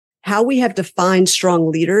how we have defined strong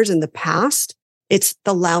leaders in the past, it's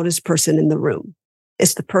the loudest person in the room.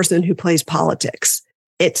 It's the person who plays politics.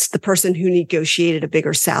 It's the person who negotiated a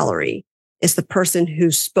bigger salary. It's the person who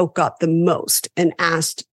spoke up the most and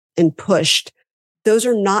asked and pushed. Those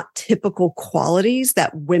are not typical qualities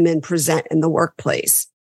that women present in the workplace.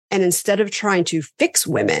 And instead of trying to fix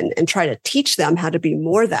women and try to teach them how to be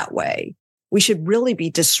more that way, we should really be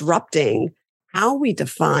disrupting how we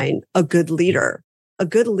define a good leader. A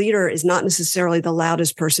good leader is not necessarily the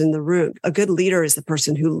loudest person in the room. A good leader is the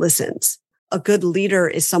person who listens. A good leader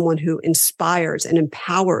is someone who inspires and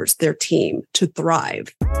empowers their team to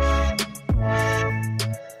thrive.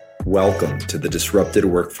 Welcome to the Disrupted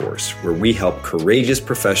Workforce, where we help courageous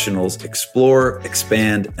professionals explore,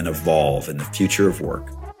 expand, and evolve in the future of work.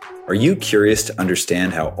 Are you curious to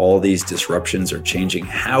understand how all these disruptions are changing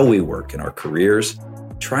how we work in our careers?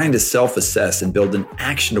 Trying to self-assess and build an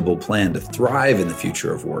actionable plan to thrive in the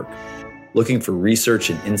future of work? Looking for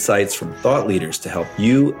research and insights from thought leaders to help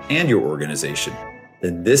you and your organization?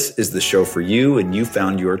 Then this is the show for you, and you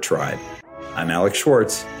found your tribe. I'm Alex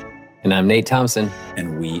Schwartz. And I'm Nate Thompson.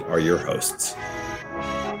 And we are your hosts.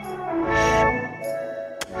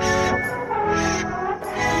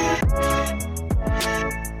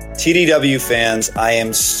 TDW fans, I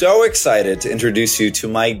am so excited to introduce you to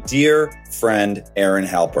my dear friend, Erin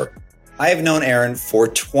Halper. I have known Erin for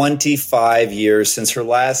 25 years, since her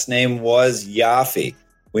last name was Yaffe.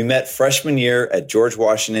 We met freshman year at George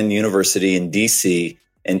Washington University in DC.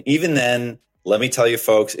 And even then, let me tell you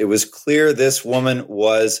folks, it was clear this woman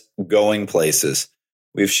was going places.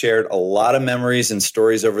 We've shared a lot of memories and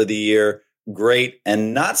stories over the year, great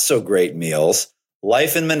and not so great meals,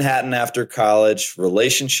 life in Manhattan after college,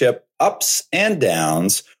 relationship ups and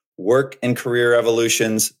downs, work and career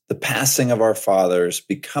evolutions, the passing of our fathers,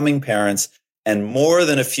 becoming parents, and more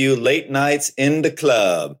than a few late nights in the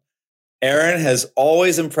club. Erin has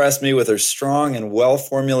always impressed me with her strong and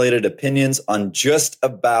well-formulated opinions on just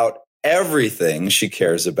about everything she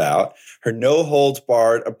cares about, her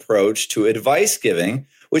no-holds-barred approach to advice giving,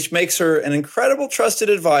 which makes her an incredible trusted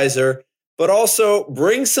advisor, but also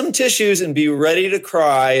bring some tissues and be ready to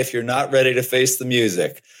cry if you're not ready to face the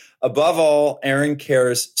music. Above all, Erin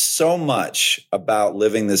cares so much about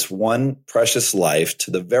living this one precious life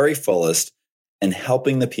to the very fullest and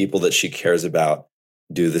helping the people that she cares about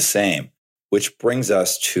do the same, which brings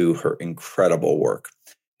us to her incredible work.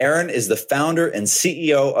 Erin is the founder and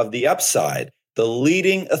CEO of The Upside, the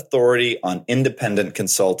leading authority on independent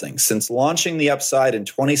consulting. Since launching The Upside in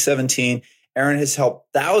 2017, Erin has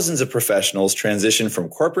helped thousands of professionals transition from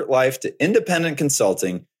corporate life to independent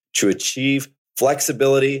consulting to achieve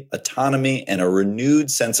flexibility, autonomy, and a renewed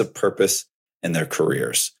sense of purpose in their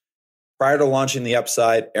careers. Prior to launching The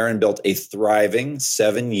Upside, Erin built a thriving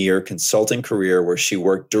 7-year consulting career where she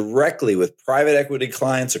worked directly with private equity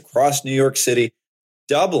clients across New York City,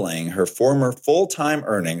 doubling her former full-time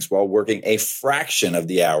earnings while working a fraction of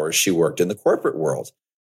the hours she worked in the corporate world.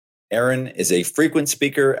 Erin is a frequent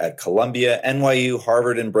speaker at Columbia, NYU,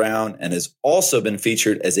 Harvard, and Brown, and has also been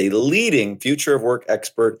featured as a leading future of work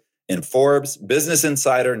expert in Forbes, Business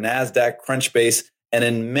Insider, NASDAQ, Crunchbase, and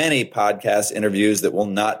in many podcast interviews that will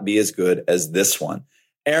not be as good as this one.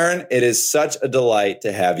 Erin, it is such a delight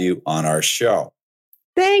to have you on our show.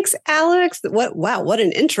 Thanks, Alex. What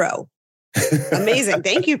an intro. Amazing.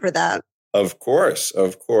 Thank you for that. Of course.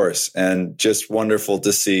 And just wonderful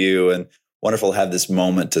to see you, and wonderful to have this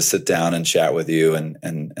moment to sit down and chat with you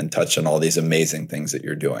and touch on all these amazing things that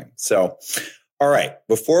you're doing. So, all right,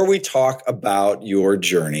 before we talk about your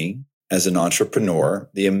journey as an entrepreneur,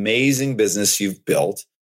 the amazing business you've built,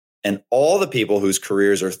 and all the people whose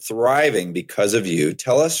careers are thriving because of you,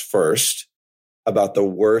 tell us first about the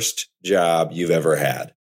worst job you've ever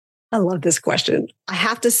had. I love this question. I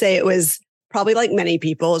have to say it was probably like many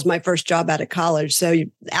people, it was my first job out of college. So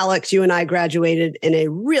Alex, you and I graduated in a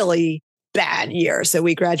really bad year. So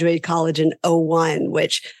we graduated college in 2001,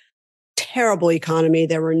 which terrible economy.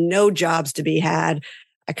 There were no jobs to be had.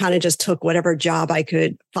 I kind of just took whatever job I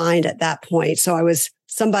could find at that point. So I was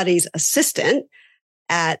somebody's assistant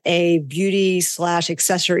at a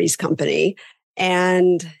beauty/accessories company.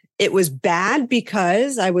 And it was bad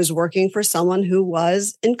because I was working for someone who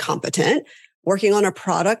was incompetent, working on a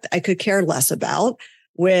product I could care less about,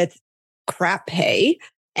 with crap pay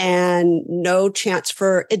and no chance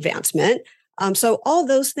for advancement. So all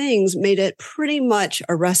those things made it pretty much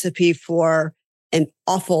a recipe for an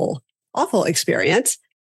awful experience.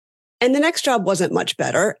 And the next job wasn't much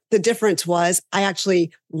better. The difference was I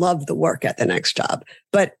actually loved the work at the next job.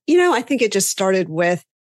 But, I think it just started with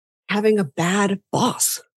having a bad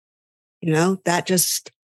boss. That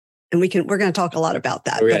just And we're going to talk a lot about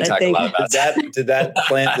that. We're going to talk a lot about that. Did that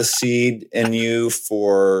plant the seed in you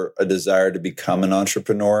for a desire to become an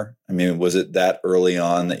entrepreneur? I mean, was it that early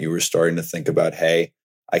on that you were starting to think about, hey,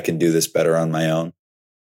 I can do this better on my own?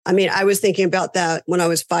 I mean, I was thinking about that when I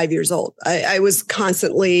was 5 years old. I was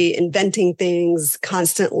constantly inventing things,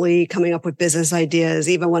 constantly coming up with business ideas,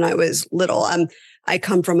 even when I was little. I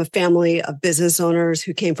come from a family of business owners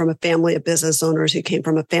who came from a family of business owners who came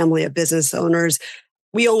from a family of business owners.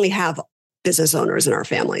 We only have business owners in our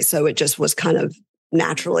family. So it just was kind of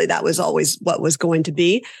naturally, that was always what was going to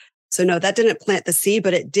be. So no, that didn't plant the seed,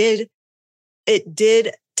 but it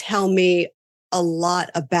did tell me a lot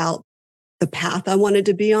about the path I wanted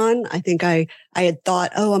to be on. I think I had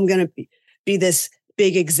thought, oh, I'm going to be this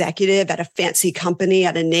big executive at a fancy company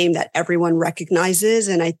at a name that everyone recognizes.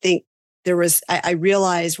 And I think I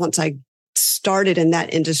realized once I started in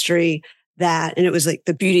that industry and it was like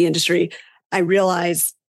the beauty industry, I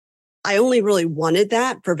realized I only really wanted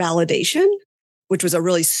that for validation, which was a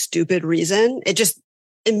really stupid reason. It just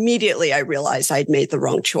immediately I realized I'd made the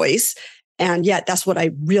wrong choice. And yet that's what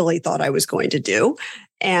I really thought I was going to do.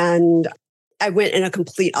 And I went in a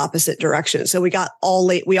complete opposite direction. So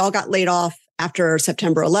we all got laid off after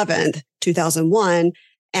September 11th, 2001.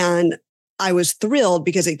 And I was thrilled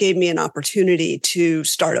because it gave me an opportunity to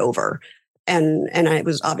start over. And I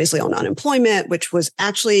was obviously on unemployment, which was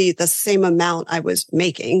actually the same amount I was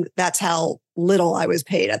making. That's how little I was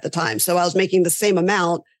paid at the time. So I was making the same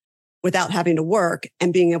amount without having to work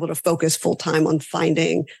and being able to focus full time on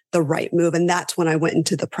finding the right move. And that's when I went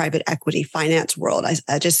into the private equity finance world.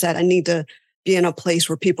 I just said, I need to be in a place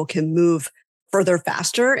where people can move further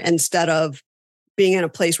faster instead of being in a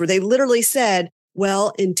place where they literally said,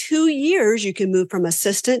 well, in 2 years, you can move from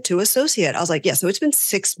assistant to associate. I was like, yeah, so it's been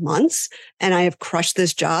 6 months and I have crushed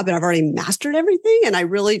this job and I've already mastered everything. And I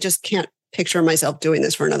really just can't picture myself doing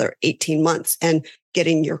this for another 18 months and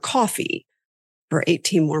getting your coffee for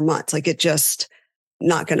 18 more months. Like it just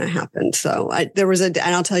not going to happen. So and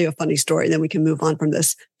I'll tell you a funny story, then we can move on from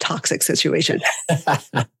this toxic situation.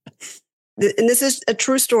 And this is a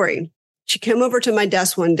true story. She came over to my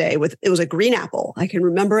desk one day it was a green apple. I can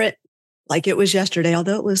remember it like it was yesterday,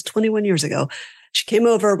 although it was 21 years ago. She came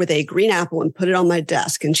over with a green apple and put it on my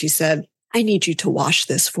desk. And she said, I need you to wash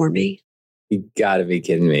this for me. You gotta be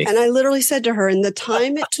kidding me. And I literally said to her, in the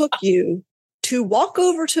time it took you to walk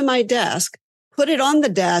over to my desk, put it on the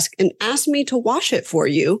desk and ask me to wash it for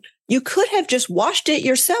you, you could have just washed it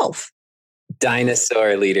yourself.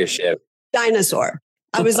 Dinosaur leadership. Dinosaur.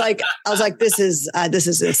 I was like, this is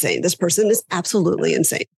insane. This person is absolutely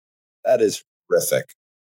insane. That is horrific.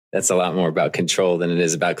 That's a lot more about control than it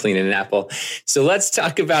is about cleaning an apple. So let's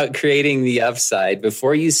talk about creating the upside.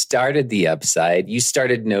 Before you started the upside, you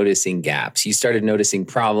started noticing gaps. You started noticing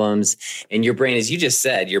problems. And your brain, as you just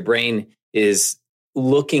said, your brain is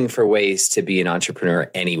looking for ways to be an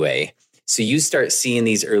entrepreneur anyway. So you start seeing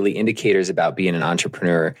these early indicators about being an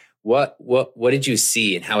entrepreneur. What did you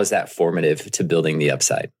see and how is that formative to building the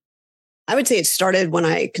upside? I would say it started when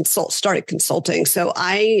I started consulting. So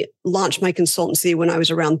I launched my consultancy when I was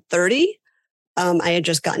around 30. I had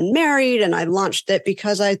just gotten married and I launched it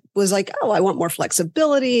because I was like, oh, I want more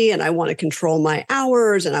flexibility and I want to control my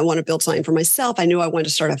hours and I want to build something for myself. I knew I wanted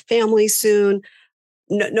to start a family soon.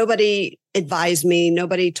 Nobody advised me.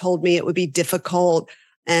 Nobody told me it would be difficult.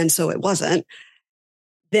 And so it wasn't.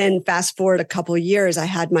 Then fast forward a couple of years, I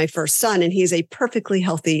had my first son and he's a perfectly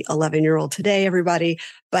healthy 11-year-old today, everybody.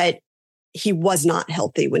 But he was not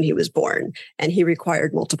healthy when he was born and he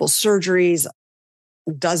required multiple surgeries,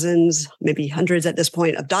 dozens, maybe hundreds at this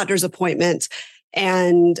point of doctor's appointments.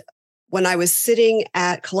 And when I was sitting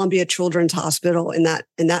at Columbia Children's Hospital in that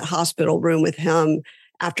hospital room with him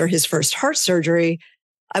after his first heart surgery,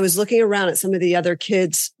 I was looking around at some of the other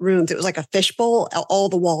kids' rooms. It was like a fishbowl. All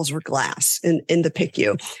the walls were glass in the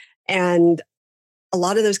PICU. And a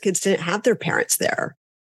lot of those kids didn't have their parents there.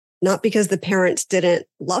 Not because the parents didn't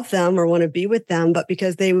love them or want to be with them, but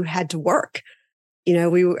because they had to work. You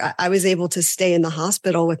know, I was able to stay in the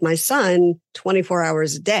hospital with my son 24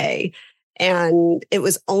 hours a day. And it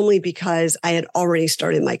was only because I had already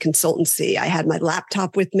started my consultancy. I had my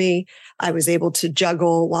laptop with me. I was able to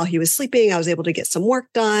juggle while he was sleeping. I was able to get some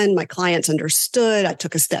work done. My clients understood. I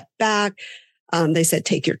took a step back. They said,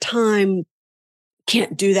 take your time.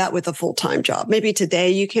 Can't do that with a full-time job. Maybe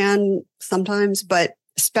today you can sometimes, but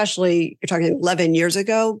especially you're talking 11 years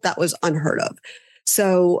ago, that was unheard of.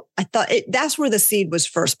 So I thought that's where the seed was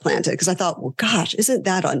first planted because I thought, well, gosh, isn't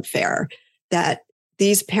that unfair that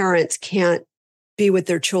these parents can't be with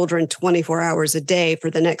their children 24 hours a day for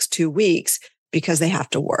the next 2 weeks because they have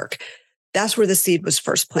to work. That's where the seed was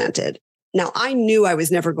first planted. Now, I knew I was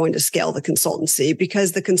never going to scale the consultancy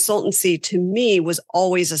because the consultancy to me was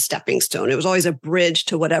always a stepping stone. It was always a bridge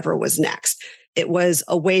to whatever was next. It was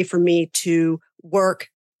a way for me to work,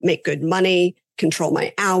 make good money, control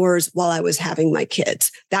my hours while I was having my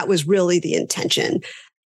kids. That was really the intention.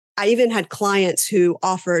 I even had clients who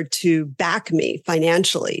offered to back me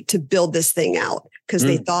financially to build this thing out because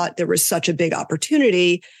they thought there was such a big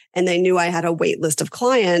opportunity and they knew I had a wait list of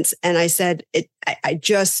clients. And I said,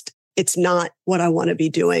 it's not what I want to be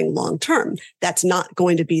doing long term. That's not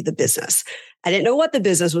going to be the business. I didn't know what the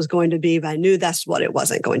business was going to be, but I knew that's what it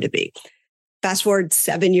wasn't going to be. Fast forward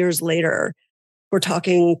 7 years later, we're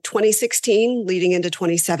talking 2016 leading into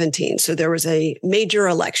 2017. So there was a major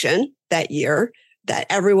election that year that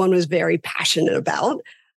everyone was very passionate about.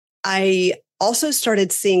 I also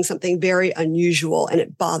started seeing something very unusual and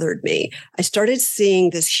it bothered me. I started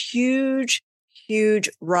seeing this huge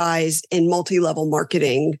rise in multi-level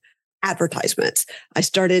marketing advertisements. I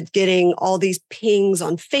started getting all these pings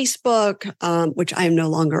on Facebook, which I am no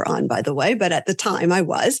longer on, by the way, but at the time I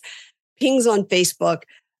was. Pings on Facebook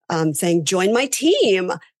saying, join my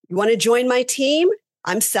team. You want to join my team?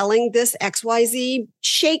 I'm selling this XYZ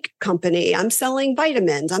shake company. I'm selling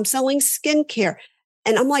vitamins. I'm selling skincare.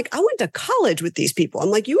 And I'm like, I went to college with these people. I'm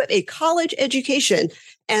like, you have a college education.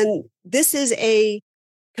 And this is a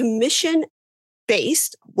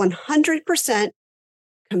commission-based, 100%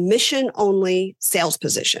 commission-only sales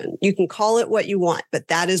position. You can call it what you want, but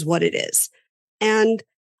that is what it is. And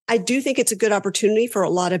I do think it's a good opportunity for a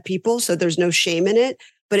lot of people. So there's no shame in it,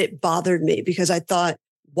 but it bothered me because I thought,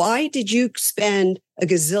 why did you spend a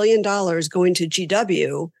gazillion dollars going to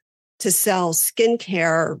GW to sell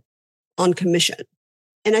skincare on commission?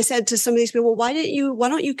 And I said to some of these people, why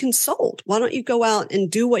don't you consult? Why don't you go out and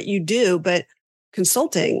do what you do, but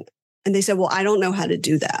consulting? And they said, well, I don't know how to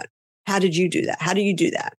do that. How did you do that? How do you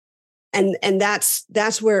do that? And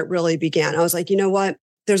that's where it really began. I was like, you know what?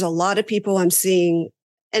 There's a lot of people I'm seeing.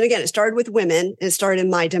 And again, it started with women. It started in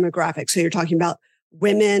my demographic. So you're talking about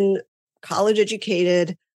women, college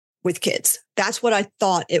educated with kids. That's what I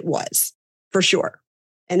thought it was for sure.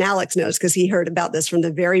 And Alex knows because he heard about this from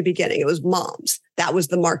the very beginning. It was moms. That was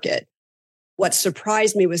the market. What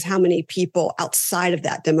surprised me was how many people outside of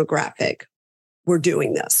that demographic were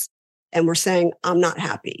doing this and were saying, I'm not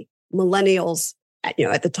happy. Millennials, at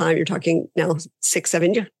the time, you're talking now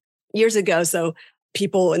 6-7 years ago. So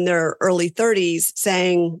people in their early 30s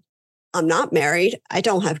saying, I'm not married. I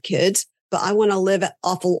don't have kids, but I want to live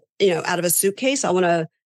out of a suitcase. I want to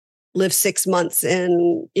live 6 months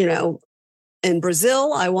in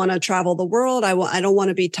Brazil. I want to travel the world. I don't want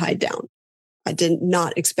to be tied down. I did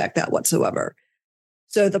not expect that whatsoever.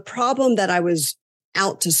 So the problem that I was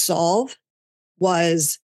out to solve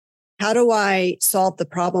was, how do I solve the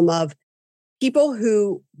problem of people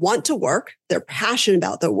who want to work, they're passionate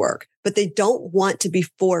about their work, but they don't want to be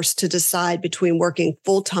forced to decide between working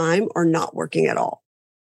full time or not working at all.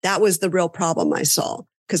 That was the real problem I saw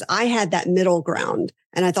because I had that middle ground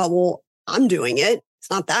and I thought, well, I'm doing it. It's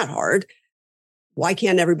not that hard. Why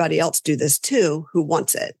can't everybody else do this too who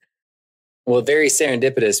wants it? Well, very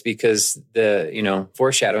serendipitous because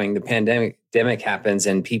foreshadowing the pandemic happens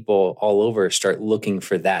and people all over start looking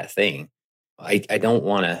for that thing. I don't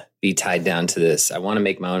want to be tied down to this. I want to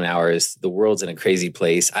make my own hours. The world's in a crazy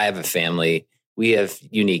place. I have a family. We have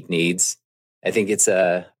unique needs. I think it's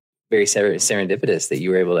very serendipitous that you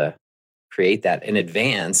were able to create that in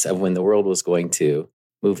advance of when the world was going to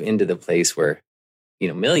move into the place where,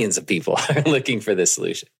 millions of people are looking for this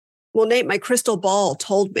solution. Well, Nate, my crystal ball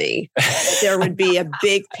told me that there would be a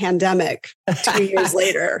big pandemic 2 years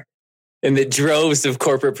later. And the droves of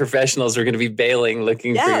corporate professionals are going to be bailing,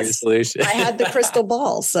 looking for your solution. I had the crystal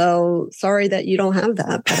ball. So sorry that you don't have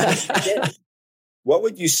that. But I did. What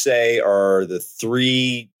would you say are the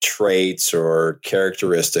 3 traits or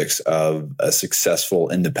characteristics of a successful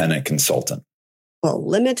independent consultant? Well,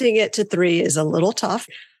 limiting it to 3 is a little tough.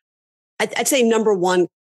 I'd say number 1,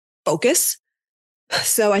 focus.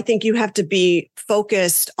 So I think you have to be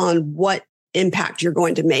focused on what impact you're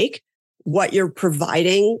going to make, what you're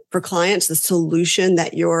providing for clients, the solution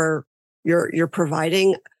that you're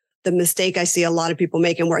providing. The mistake I see a lot of people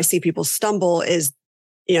make and where I see people stumble is,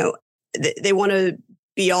 they want to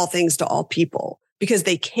be all things to all people because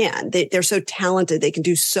they can. They're so talented. They can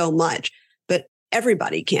do so much, but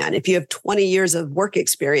everybody can. If you have 20 years of work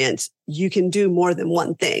experience, you can do more than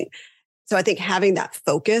one thing. So I think having that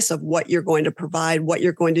focus of what you're going to provide, what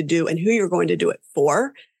you're going to do, and who you're going to do it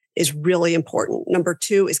for is really important. Number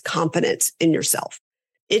 2 is confidence in yourself.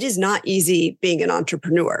 It is not easy being an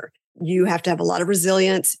entrepreneur. You have to have a lot of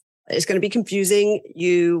resilience. It's going to be confusing.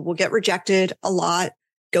 You will get rejected a lot,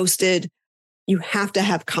 ghosted. you have to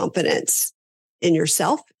have confidence in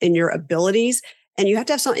yourself, in your abilities, and you have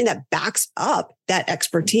to have something that backs up that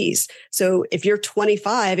expertise. So if you're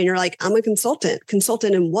 25 and you're like, I'm a consultant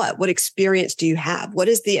in what? What experience do you have? What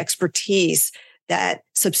is the expertise that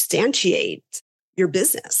substantiates your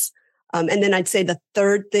business? And then I'd say the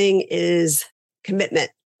third thing is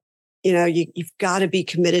commitment. You've got to be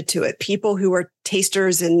committed to it. People who are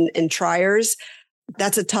tasters and triers,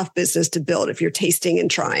 that's a tough business to build if you're tasting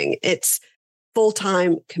and trying. It's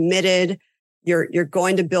full-time, committed. You're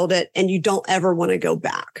going to build it and you don't ever want to go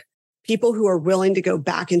back. People who are willing to go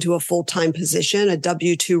back into a full-time position, a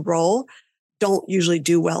W-2 role, don't usually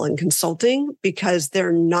do well in consulting because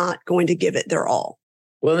they're not going to give it their all.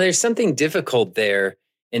 Well, there's something difficult there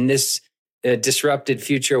in this disrupted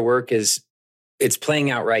future work it's playing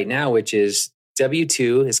out right now, which is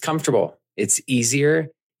W-2 is comfortable. It's easier.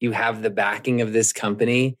 You have the backing of this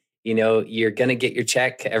company. You're going to get your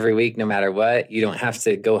check every week, no matter what. You don't have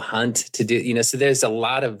to go hunt to do, so there's a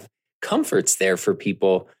lot of comforts there for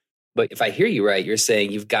people. But if I hear you right, you're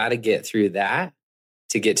saying you've got to get through that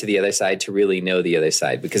to get to the other side, to really know the other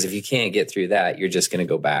side. Because if you can't get through that, you're just going to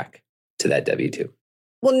go back to that W-2.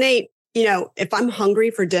 Well, Nate, if I'm hungry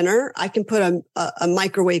for dinner, I can put a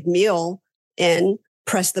microwave meal in,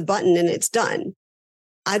 press the button, and it's done.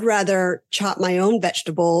 I'd rather chop my own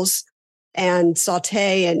vegetables and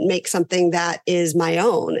saute and make something that is my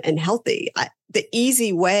own and healthy. The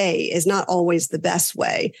easy way is not always the best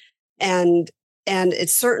way. And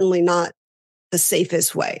it's certainly not the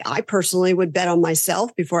safest way. I personally would bet on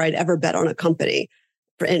myself before I'd ever bet on a company.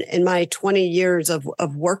 In my 20 years of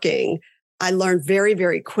working, I learned very,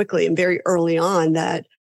 very quickly and very early on that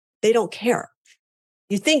they don't care.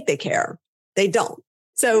 You think they care. They don't.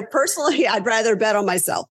 So personally, I'd rather bet on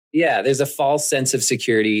myself. Yeah, there's a false sense of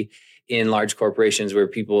security in large corporations where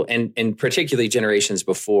people, and particularly generations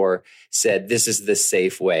before, said this is the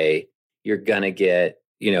safe way. You're going to get,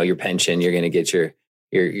 your pension, you're going to get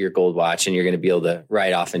your gold watch, and you're going to be able to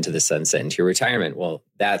ride off into the sunset into your retirement. Well,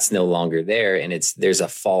 that's no longer there. And there's a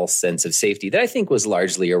false sense of safety that I think was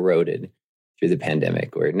largely eroded through the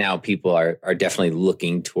pandemic, where now people are definitely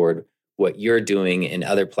looking toward what you're doing in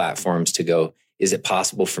other platforms to go, is it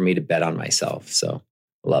possible for me to bet on myself? So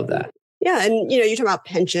I love that. Yeah. And, you talk about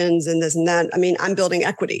pensions and this and that. I mean, I'm building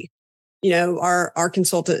equity. Our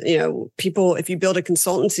consultant, people, if you build a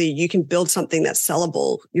consultancy, you can build something that's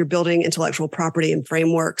sellable. You're building intellectual property and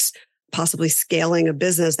frameworks, possibly scaling a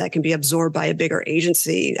business that can be absorbed by a bigger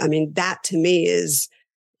agency. I mean, that to me is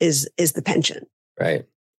the pension. Right.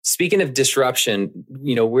 Speaking of disruption,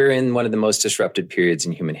 we're in one of the most disrupted periods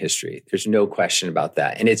in human history. There's no question about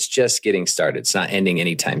that. And it's just getting started. It's not ending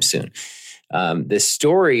anytime soon. The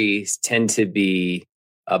stories tend to be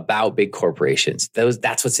about big corporations.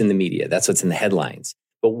 That's what's in the media. That's what's in the headlines.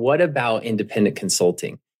 But what about independent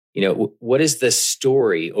consulting? What is the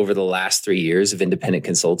story over the last 3 years of independent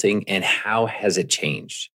consulting, and how has it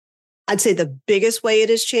changed? I'd say the biggest way it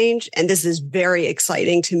has changed, and this is very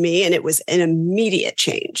exciting to me, and it was an immediate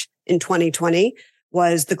change in 2020,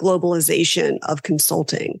 was the globalization of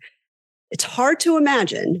consulting. It's hard to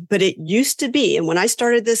imagine, but it used to be. And when I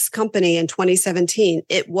started this company in 2017,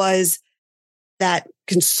 it was that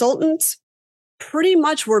consultants pretty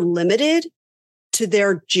much were limited to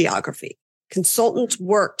their geography. Consultants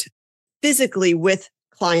worked physically with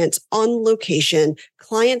clients on location.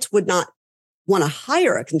 Clients would not want to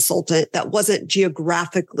hire a consultant that wasn't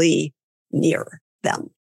geographically near them,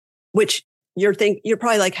 which you're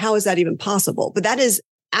probably like, how is that even possible? But that is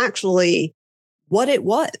actually what it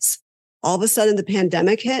was. All of a sudden the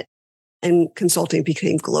pandemic hit and consulting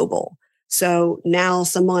became global. So now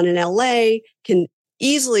someone in LA can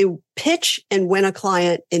easily pitch and win a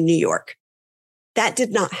client in New York. That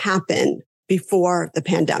did not happen before the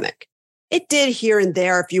pandemic. It did here and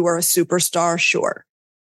there if you were a superstar, sure.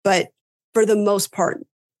 But for the most part,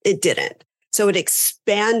 it didn't. So it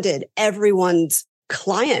expanded everyone's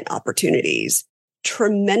client opportunities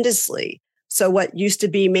tremendously. So what used to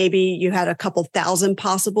be maybe you had a couple thousand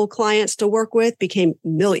possible clients to work with became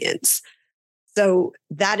millions. So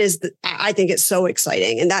I think it's so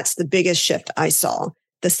exciting. And that's the biggest shift I saw.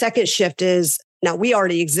 The second shift is, now we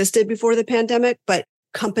already existed before the pandemic, but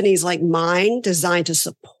companies like mine designed to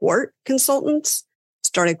support consultants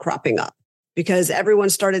started cropping up because everyone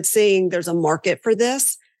started seeing there's a market for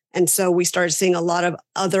this. And so we started seeing a lot of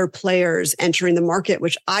other players entering the market,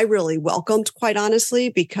 which I really welcomed, quite honestly,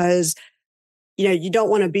 because, you don't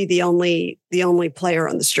want to be the only player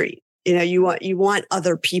on the street. You want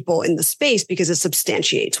other people in the space because it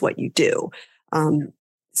substantiates what you do.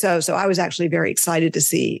 So I was actually very excited to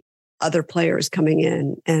see other players coming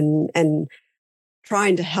in and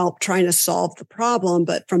trying to help, trying to solve the problem,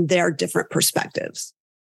 but from their different perspectives.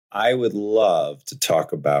 I would love to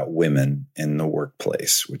talk about women in the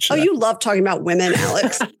workplace. You love talking about women,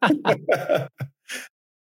 Alex. I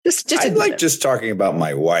like just talking about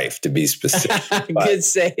my wife, to be specific. Good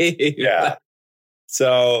save. Yeah.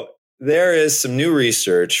 So there is some new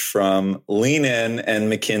research from Lean In and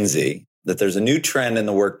McKinsey that there's a new trend in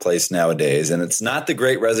the workplace nowadays, and it's not the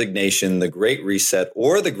Great Resignation, the Great Reset,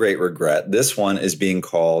 or the Great Regret. This one is being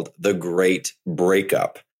called the Great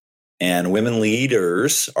Breakup. And women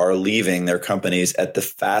leaders are leaving their companies at the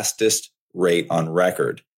fastest rate on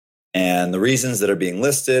record. And the reasons that are being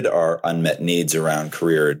listed are unmet needs around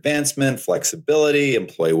career advancement, flexibility,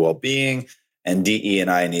 employee well-being, and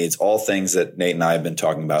DE&I needs, all things that Nate and I have been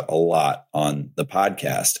talking about a lot on the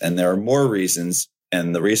podcast. And there are more reasons,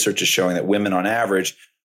 and the research is showing that women on average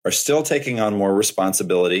are still taking on more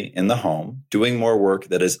responsibility in the home, doing more work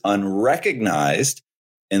that is unrecognized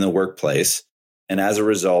in the workplace, and as a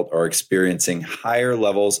result are experiencing higher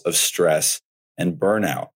levels of stress and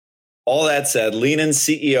burnout. All that said, Lean In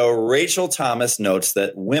CEO Rachel Thomas notes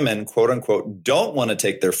that women, quote unquote, don't want to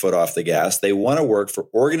take their foot off the gas. They want to work for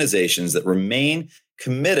organizations that remain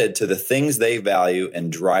committed to the things they value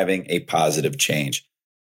and driving a positive change.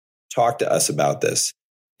 Talk to us about this.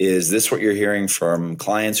 Is this what you're hearing from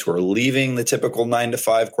clients who are leaving the typical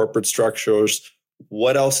 9-to-5 corporate structures?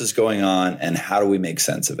 What else is going on, and how do we make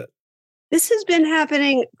sense of it? This has been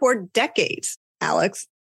happening for decades, Alex.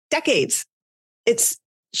 Decades. It's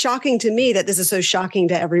shocking to me that this is so shocking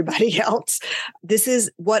to everybody else. This is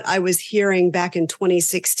what I was hearing back in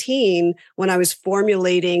 2016 when I was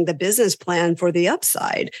formulating the business plan for the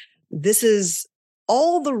upside. This is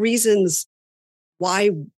all the reasons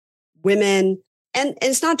why women, and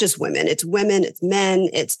it's not just women, it's men,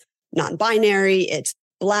 it's non-binary, it's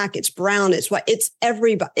Black, it's brown, it's white, it's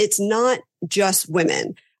everybody. It's not just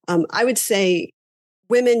women. I would say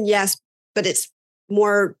women, yes, but it's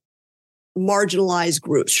more marginalized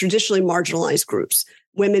groups, traditionally marginalized groups,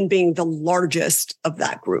 women being the largest of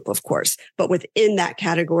that group, of course. But within that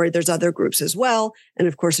category, there's other groups as well. And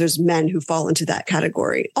of course, there's men who fall into that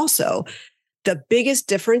category also. The biggest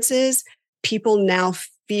difference is people now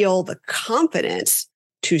feel the confidence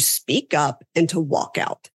to speak up and to walk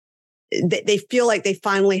out. They feel like they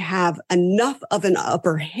finally have enough of an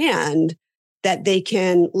upper hand that they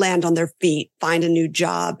can land on their feet, find a new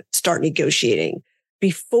job, start negotiating.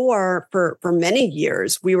 Before, for many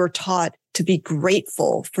years, we were taught to be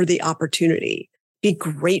grateful for the opportunity, be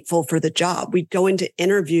grateful for the job. We'd go into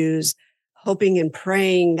interviews hoping and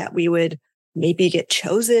praying that we would maybe get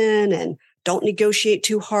chosen, and don't negotiate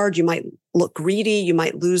too hard. You might look greedy. You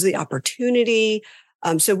might lose the opportunity.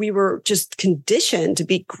 So we were just conditioned to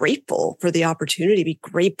be grateful for the opportunity, be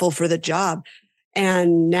grateful for the job.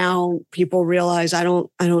 And now people realize I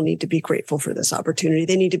don't need to be grateful for this opportunity.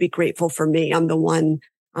 They need to be grateful for me. I'm the one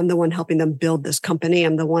helping them build this company.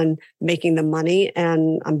 I'm the one making the money,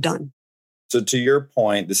 and I'm done. So to your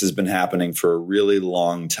point, this has been happening for a really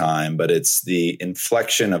long time, but it's the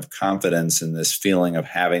inflection of confidence and this feeling of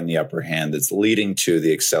having the upper hand that's leading to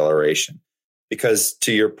the acceleration. Because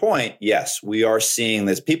to your point, yes, we are seeing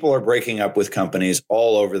this. People are breaking up with companies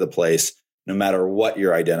all over the place, no matter what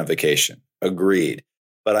your identification. Agreed.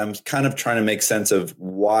 But I'm kind of trying to make sense of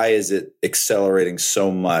why is it accelerating so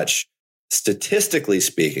much, statistically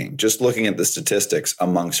speaking, just looking at the statistics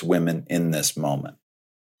amongst women in this moment.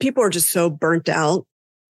 People are just so burnt out.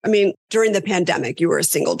 I mean, during the pandemic, you were a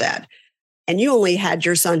single dad and you only had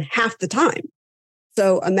your son half the time.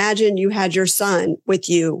 So imagine you had your son with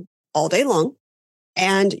you all day long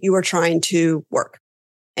and you were trying to work.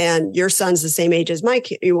 And your son's the same age as my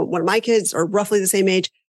kid. One of my kids are roughly the same age.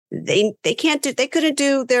 They couldn't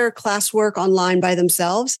do their classwork online by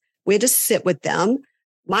themselves. We had to sit with them.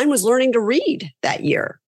 Mine was learning to read that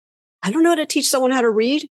year. I don't know how to teach someone how to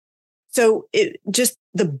read. So it just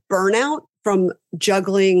the burnout from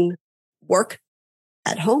juggling work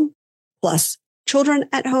at home plus children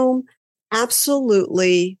at home,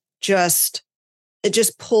 absolutely it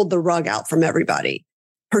just pulled the rug out from everybody,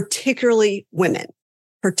 particularly women.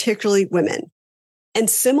 And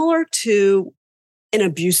similar to an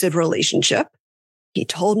abusive relationship, he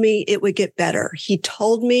told me it would get better. He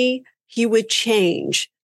told me he would change.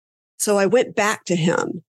 So I went back to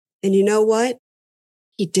him, and you know what?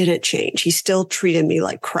 He didn't change. He still treated me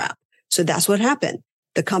like crap. So that's what happened.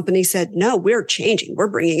 The company said, no, we're changing. We're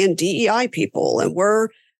bringing in DEI people, and we're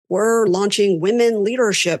launching women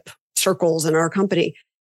leadership circles in our company.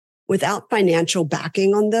 Without financial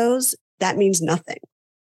backing on those, that means nothing.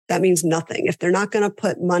 That means nothing. If they're not going to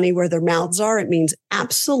put money where their mouths are, it means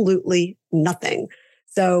absolutely nothing.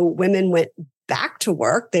 So women went back to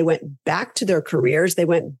work. They went back to their careers. They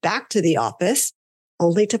went back to the office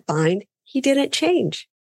only to find he didn't change.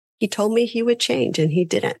 He told me he would change and he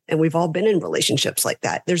didn't. And we've all been in relationships like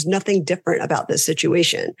that. There's nothing different about this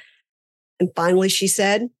situation. And finally, she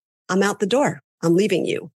said, I'm out the door. I'm leaving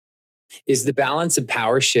you. Is the balance of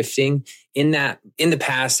power shifting in that? In the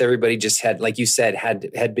past, everybody just had, like you said,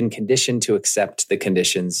 had been conditioned to accept the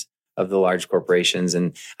conditions of the large corporations.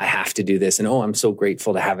 And I have to do this. And oh, I'm so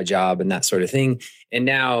grateful to have a job and that sort of thing. And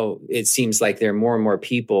now it seems like there are more and more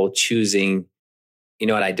people choosing, you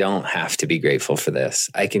know what, I don't have to be grateful for this.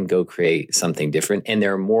 I can go create something different. And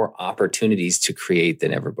there are more opportunities to create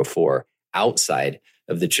than ever before outside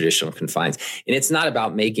of the traditional confines. And it's not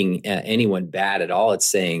about making anyone bad at all. It's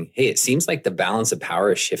saying, hey, it seems like the balance of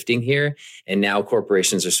power is shifting here. And now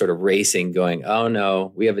corporations are sort of racing, going, oh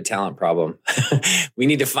no, we have a talent problem. We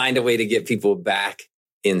need to find a way to get people back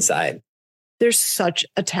inside. There's such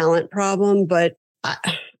a talent problem, but I'm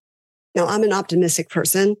an optimistic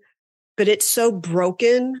person, but it's so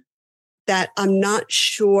broken that I'm not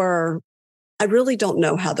sure. I really don't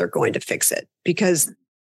know how they're going to fix it, because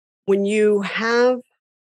when you have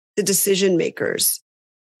the decision makers,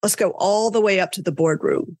 let's go all the way up to the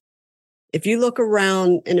boardroom. If you look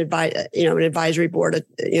around an advisory board,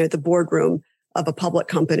 the boardroom of a public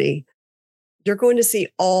company, you're going to see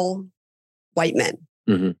all white men.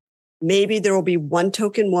 Mm-hmm. Maybe there will be one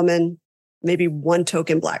token woman, maybe one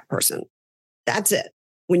token Black person. That's it.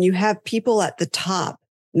 When you have people at the top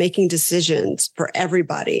making decisions for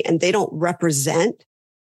everybody and they don't represent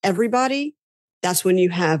everybody, that's when you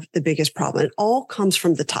have the biggest problem. It all comes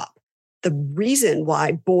from the top. The reason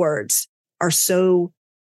why boards are so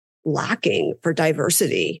lacking for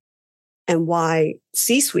diversity and why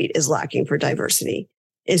C-suite is lacking for diversity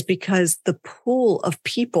is because the pool of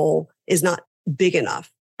people is not big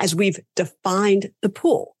enough as we've defined the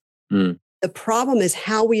pool. Mm. The problem is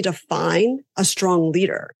how we define a strong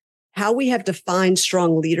leader. How we have defined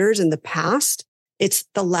strong leaders in the past, it's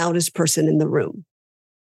the loudest person in the room.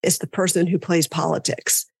 It's the person who plays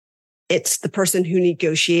politics. It's the person who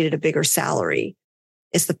negotiated a bigger salary.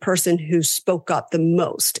 It's the person who spoke up the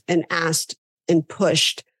most and asked and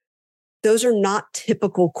pushed. Those are not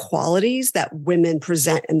typical qualities that women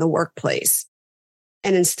present in the workplace.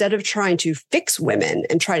 And instead of trying to fix women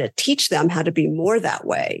and try to teach them how to be more that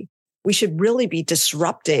way, we should really be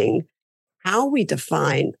disrupting how we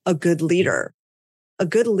define a good leader. A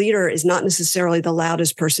good leader is not necessarily the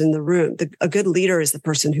loudest person in the room. A good leader is the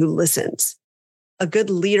person who listens. A good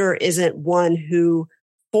leader isn't one who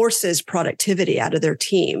forces productivity out of their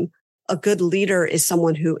team. A good leader is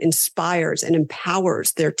someone who inspires and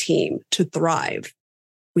empowers their team to thrive.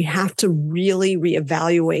 We have to really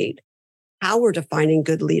reevaluate how we're defining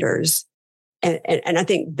good leaders. And I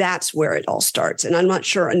think that's where it all starts. And I'm not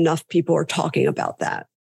sure enough people are talking about that.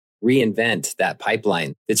 Reinvent that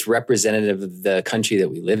pipeline that's representative of the country that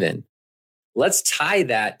we live in. Let's tie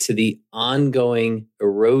that to the ongoing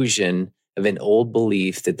erosion of an old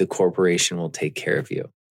belief that the corporation will take care of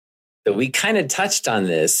you. So we kind of touched on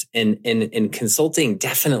this, and consulting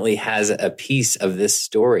definitely has a piece of this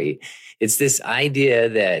story. It's this idea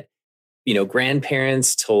that,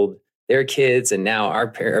 grandparents told their kids, and now our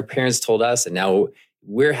parents told us, and now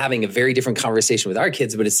we're having a very different conversation with our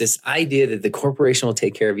kids, but it's this idea that the corporation will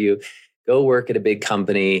take care of you. Go work at a big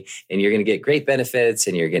company and you're going to get great benefits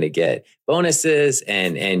and you're going to get bonuses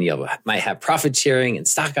and you might have profit sharing and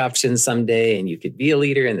stock options someday and you could be a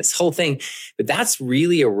leader in this whole thing. But that's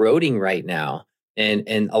really eroding right now.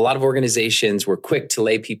 And a lot of organizations were quick to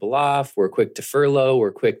lay people off, were quick to furlough,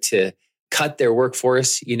 were quick to cut their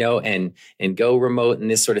workforce, and go remote and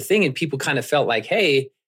this sort of thing. And people kind of felt like, hey,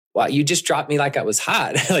 wow, you just dropped me like I was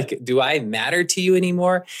hot. Like, do I matter to you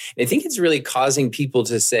anymore? And I think it's really causing people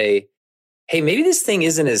to say, hey, maybe this thing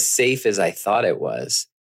isn't as safe as I thought it was.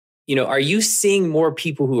 Are you seeing more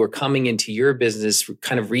people who are coming into your business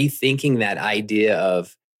kind of rethinking that idea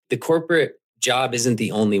of the corporate job isn't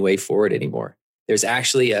the only way forward anymore? There's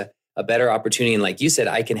actually a better opportunity. And like you said,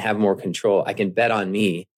 I can have more control. I can bet on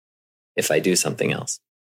me if I do something else.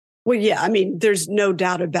 Well, yeah, there's no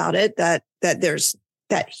doubt about it that there's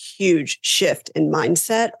that huge shift in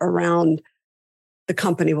mindset around the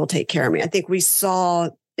company will take care of me. I think we saw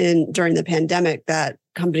during the pandemic that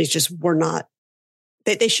companies just were not,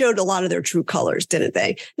 they showed a lot of their true colors, didn't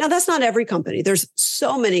they? Now, that's not every company. There's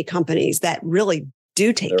so many companies that really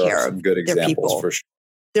do take care of good their people. For sure.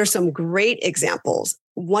 There's some great examples,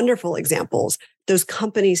 wonderful examples. Those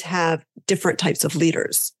companies have different types of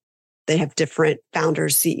leaders. They have different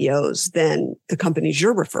founders, CEOs than the companies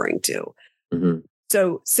you're referring to. Mm-hmm.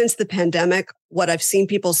 So since the pandemic, what I've seen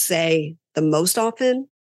people say the most often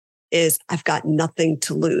is I've got nothing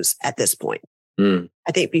to lose at this point. Mm.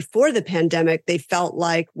 I think before the pandemic, they felt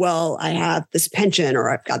like, well, I have this pension or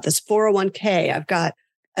I've got this 401k. I've got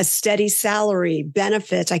a steady salary,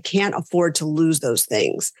 benefits. I can't afford to lose those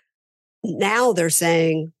things. Now they're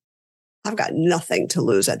saying, I've got nothing to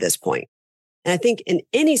lose at this point. And I think in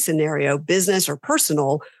any scenario, business or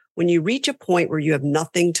personal, when you reach a point where you have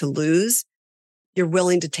nothing to lose, you're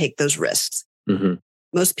willing to take those risks. Mm-hmm.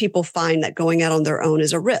 Most people find that going out on their own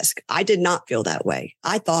is a risk. I did not feel that way.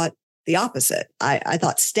 I thought the opposite. I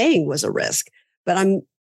thought staying was a risk, but I'm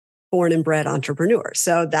born and bred entrepreneur.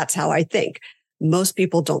 So that's how I think. Most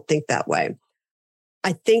people don't think that way.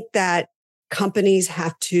 I think that companies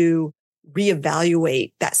have to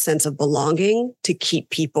reevaluate that sense of belonging to keep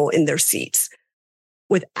people in their seats.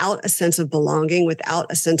 Without a sense of belonging,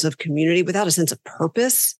 without a sense of community, without a sense of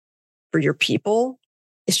purpose for your people,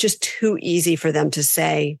 it's just too easy for them to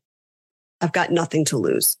say, I've got nothing to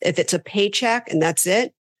lose. If it's a paycheck and that's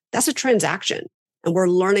it, that's a transaction. And we're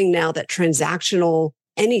learning now that transactional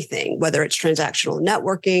anything, whether it's transactional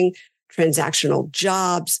networking, transactional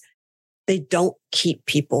jobs, they don't keep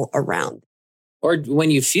people around. Or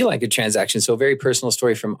when you feel like a transaction. So a very personal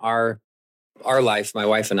story from our life, my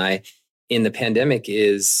wife and I, in the pandemic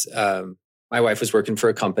is my wife was working for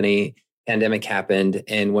a company. Pandemic happened.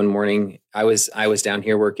 And one morning I was down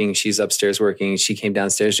here working. She's upstairs working. She came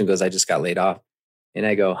downstairs and goes, I just got laid off. And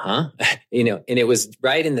I go, huh? And it was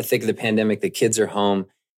right in the thick of the pandemic. The kids are home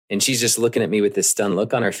and she's just looking at me with this stunned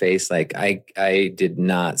look on her face. Like I did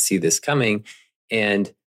not see this coming.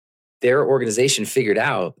 And their organization figured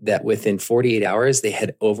out that within 48 hours, they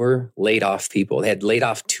had laid off people. They had laid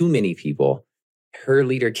off too many people. Her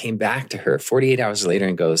leader came back to her 48 hours later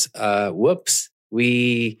and goes, whoops,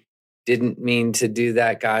 we didn't mean to do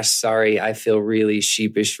that. Gosh, sorry. I feel really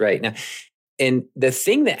sheepish right now. And the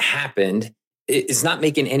thing that happened is not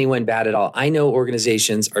making anyone bad at all. I know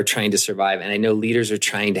organizations are trying to survive and I know leaders are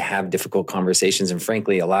trying to have difficult conversations. And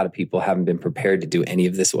frankly, a lot of people haven't been prepared to do any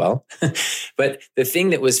of this well. But the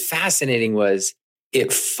thing that was fascinating was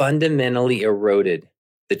it fundamentally eroded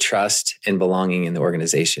the trust and belonging in the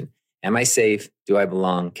organization. Am I safe? Do I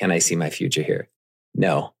belong? Can I see my future here?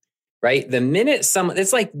 No. Right? The minute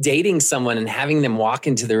it's like dating someone and having them walk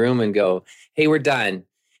into the room and go, hey, we're done.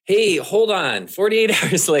 Hey, hold on. 48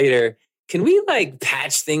 hours later, can we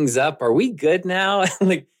patch things up? Are we good now?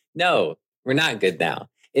 No, we're not good now.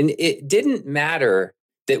 And it didn't matter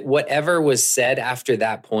that whatever was said after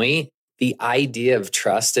that point, the idea of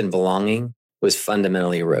trust and belonging was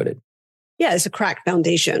fundamentally eroded. Yeah, it's a cracked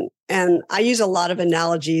foundation. And I use a lot of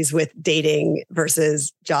analogies with dating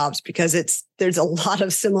versus jobs because there's a lot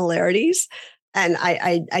of similarities. And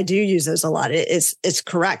I do use those a lot. It's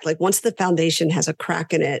correct. Once the foundation has a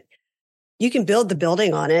crack in it, you can build the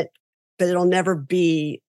building on it, but it'll never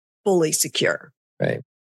be fully secure. Right.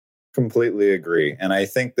 Completely agree. And I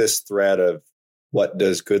think this thread of what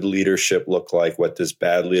does good leadership look like? What does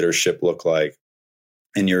bad leadership look like?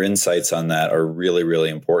 And your insights on that are really, really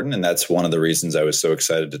important. And that's one of the reasons I was so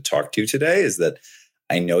excited to talk to you today is that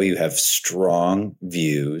I know you have strong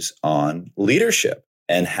views on leadership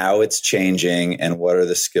and how it's changing and what are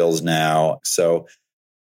the skills now. So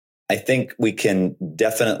I think we can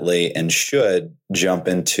definitely and should jump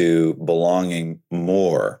into belonging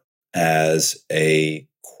more as a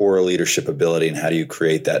core leadership ability and how do you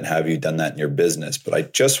create that and how have you done that in your business. But I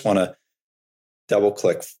just want to double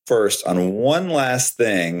click first on one last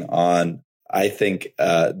thing on I think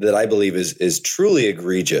that I believe is truly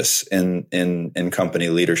egregious in company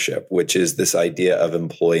leadership, which is this idea of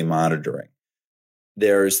employee monitoring.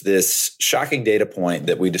 There's this shocking data point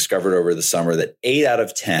that we discovered over the summer that 8 out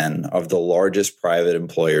of 10 of the largest private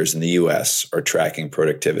employers in the US are tracking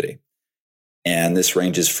productivity. And this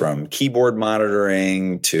ranges from keyboard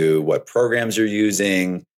monitoring to what programs you're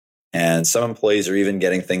using. And some employees are even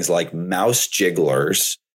getting things like mouse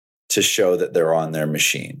jigglers to show that they're on their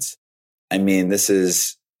machines. I mean, this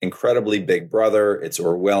is incredibly big brother. It's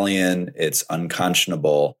Orwellian. It's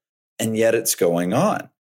unconscionable. And yet it's going on.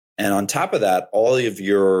 And on top of that, all of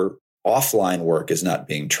your offline work is not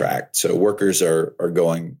being tracked. So workers are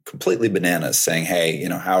going completely bananas saying, hey,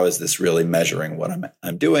 how is this really measuring what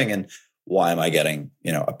I'm doing? And why am I getting,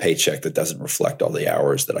 a paycheck that doesn't reflect all the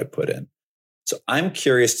hours that I put in? So I'm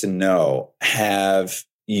curious to know, have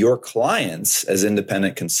your clients as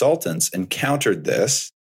independent consultants encountered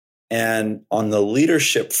this? And on the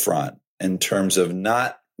leadership front, in terms of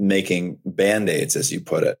not making Band-Aids, as you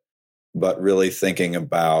put it, but really thinking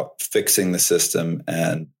about fixing the system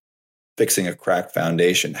and fixing a cracked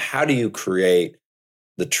foundation, how do you create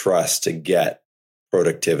the trust to get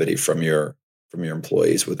productivity from your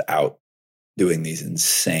employees without doing these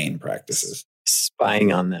insane practices?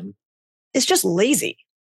 Spying on them. It's just lazy.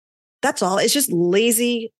 That's all. It's just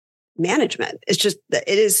lazy management. It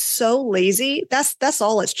is so lazy. That's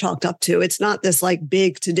all it's chalked up to. It's not this like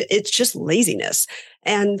big to do. It's just laziness.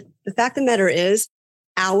 And the fact of the matter is,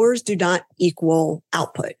 hours do not equal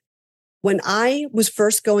output. When I was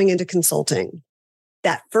first going into consulting,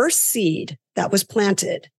 that first seed that was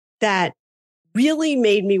planted that really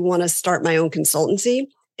made me want to start my own consultancy.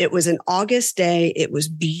 It was an August day. It was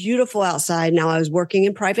beautiful outside. Now I was working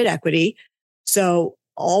in private equity. So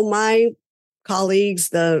all my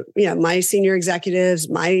colleagues, my senior executives,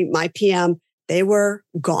 my PM, they were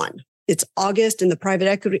gone. It's August in the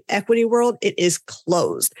private equity world. It is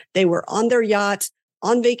closed. They were on their yachts,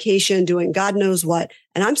 on vacation, doing God knows what.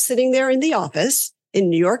 And I'm sitting there in the office in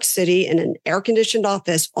New York City in an air-conditioned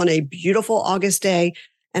office on a beautiful August day.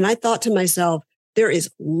 And I thought to myself, there is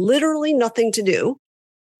literally nothing to do,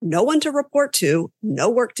 no one to report to, no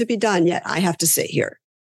work to be done, yet I have to sit here.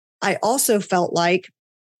 I also felt like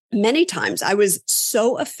many times I was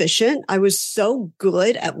so efficient. I was so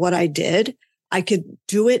good at what I did. I could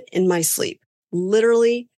do it in my sleep,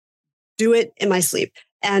 literally do it in my sleep.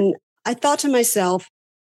 And I thought to myself,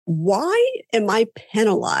 why am I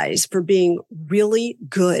penalized for being really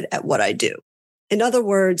good at what I do? In other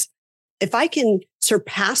words, if I can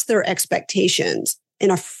surpass their expectations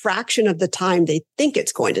in a fraction of the time they think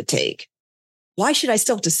it's going to take, why should I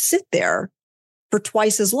still have to sit there for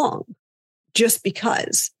twice as long just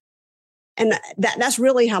because? And that's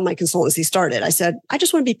really how my consultancy started. I said, I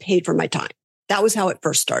just want to be paid for my time. That was how it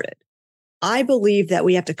first started. I believe that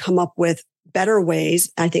we have to come up with better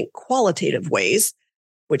ways, I think qualitative ways,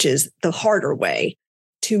 which is the harder way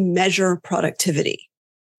to measure productivity.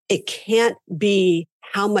 It can't be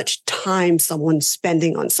how much time someone's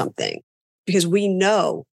spending on something, because we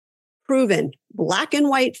know, proven black and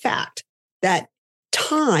white fact that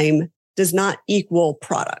time does not equal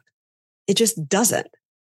product. It just doesn't.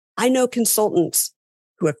 I know consultants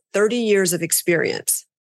who have 30 years of experience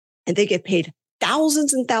and they get paid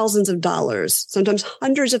thousands and thousands of dollars, sometimes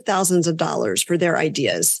hundreds of thousands of dollars for their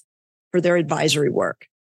ideas, for their advisory work.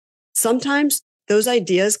 Sometimes those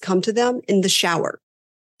ideas come to them in the shower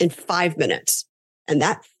in 5 minutes. And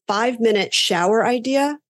that 5-minute shower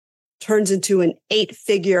idea turns into an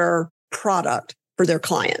 8-figure product for their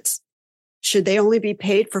clients. Should they only be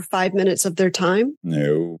paid for 5 minutes of their time?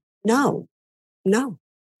 No,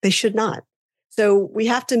 they should not. So we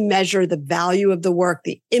have to measure the value of the work,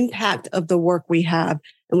 the impact of the work we have.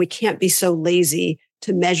 And we can't be so lazy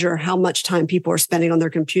to measure how much time people are spending on their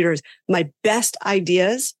computers. My best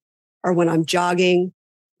ideas are when I'm jogging,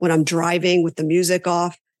 when I'm driving with the music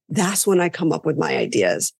off. That's when I come up with my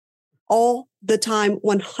ideas. All the time,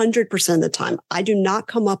 100% of the time. I do not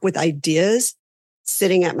come up with ideas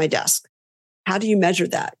sitting at my desk. How do you measure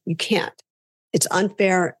that? You can't. It's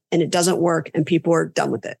unfair and it doesn't work and people are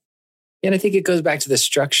done with it. And I think it goes back to the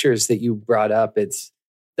structures that you brought up.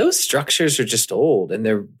 Those structures are just old and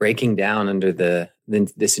they're breaking down under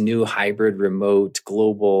this new hybrid, remote,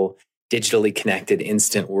 global, digitally connected,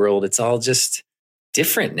 instant world. It's all just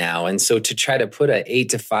different now. And so to try to put a 8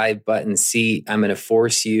 to 5 button seat, I'm going to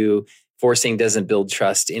force you. Forcing doesn't build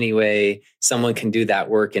trust anyway. Someone can do that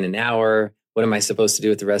work in an hour. What am I supposed to do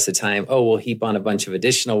with the rest of the time? Oh, we'll heap on a bunch of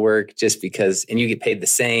additional work just because, and you get paid the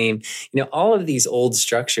same. All of these old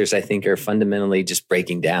structures, I think, are fundamentally just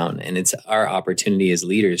breaking down. And it's our opportunity as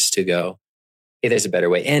leaders to go, hey, there's a better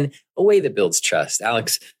way, and a way that builds trust.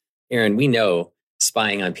 Alex, Erin, we know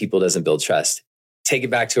spying on people doesn't build trust. Take it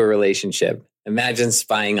back to a relationship. Imagine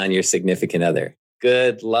spying on your significant other.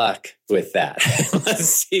 Good luck with that. Let's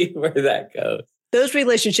see where that goes. Those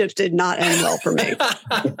relationships did not end well for me.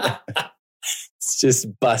 It's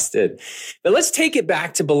just busted. But let's take it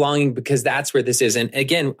back to belonging, because that's where this is. And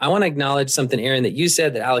again, I want to acknowledge something, Erin, that you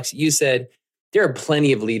said, that Alex, you said. There are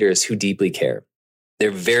plenty of leaders who deeply care. They're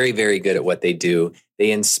very, very good at what they do. They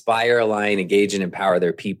inspire, align, engage, and empower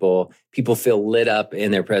their people. People feel lit up in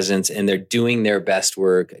their presence and they're doing their best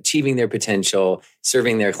work, achieving their potential,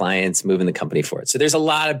 serving their clients, moving the company forward. So there's a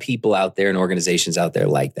lot of people out there and organizations out there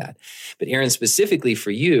like that. But Erin, specifically for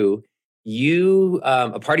you,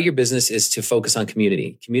 a part of your business is to focus on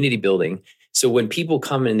community building. So when people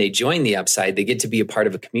come and they join the Upside, they get to be a part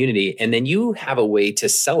of a community. And then you have a way to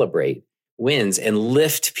celebrate wins and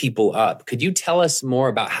lift people up. Could you tell us more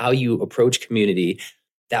about how you approach community,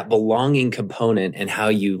 that belonging component, and how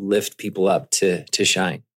you lift people up to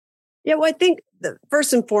shine? Yeah, well, I think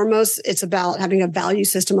first and foremost, it's about having a value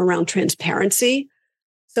system around transparency.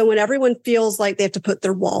 So when everyone feels like they have to put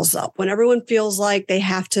their walls up, when everyone feels like they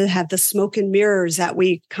have to have the smoke and mirrors that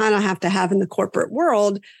we kind of have to have in the corporate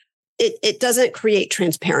world, it doesn't create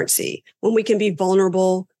transparency. When we can be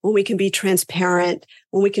vulnerable, when we can be transparent,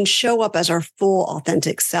 when we can show up as our full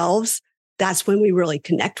authentic selves, that's when we really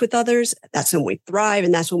connect with others. That's when we thrive.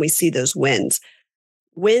 And that's when we see those wins.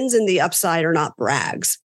 Wins in the upside are not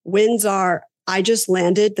brags. Wins are, I just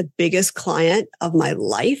landed the biggest client of my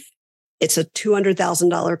life. It's a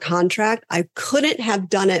 $200,000 contract. I couldn't have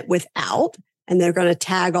done it without, and they're going to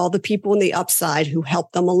tag all the people in the upside who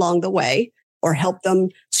helped them along the way or help them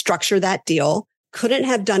structure that deal. Couldn't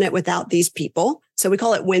have done it without these people. So we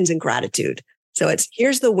call it wins and gratitude. So it's,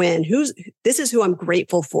 here's the win. This is who I'm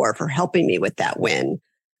grateful for helping me with that win.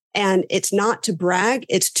 And it's not to brag.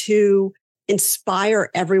 It's to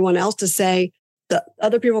inspire everyone else to say, the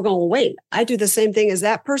other people are going, wait, I do the same thing as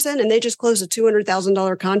that person and they just closed a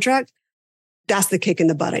 $200,000 contract. That's the kick in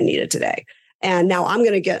the butt I needed today. And now I'm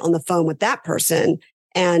going to get on the phone with that person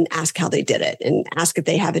and ask how they did it and ask if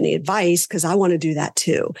they have any advice, because I want to do that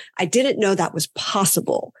too. I didn't know that was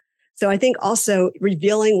possible. So I think also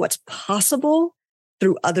revealing what's possible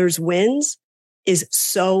through others' wins is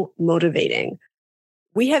so motivating.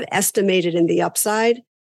 We have estimated in the upside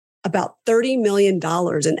about $30 million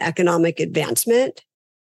in economic advancement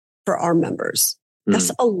for our members.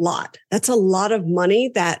 That's a lot. That's a lot of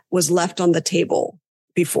money that was left on the table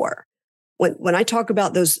before. When I talk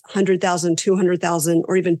about those 100,000, 200,000,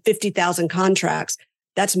 or even 50,000 contracts,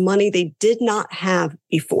 that's money they did not have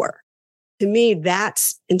before. To me,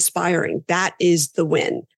 that's inspiring. That is the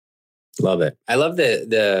win. Love it. I love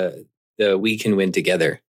the we can win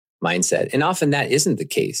together mindset. And often that isn't the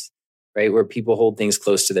case, right? Where people hold things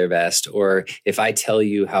close to their vest. Or if I tell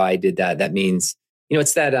you how I did that, that means,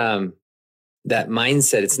 it's that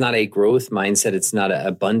mindset. It's not a growth mindset. It's not an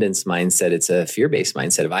abundance mindset. It's a fear-based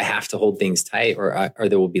mindset of I have to hold things tight or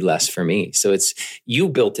there will be less for me. So it's, you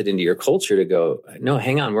built it into your culture to go, no,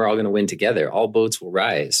 hang on, we're all going to win together. All boats will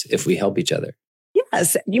rise if we help each other.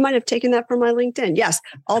 Yes. You might have taken that from my LinkedIn. Yes.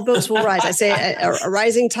 All boats will rise. I say a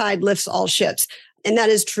rising tide lifts all ships. And that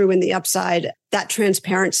is true in the upside. That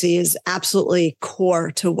transparency is absolutely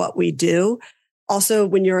core to what we do. Also,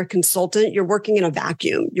 when you're a consultant, you're working in a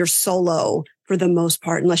vacuum. You're solo for the most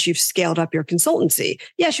part, unless you've scaled up your consultancy.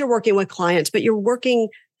 Yes, you're working with clients, but you're working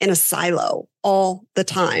in a silo all the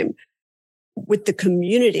time with the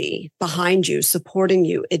community behind you, supporting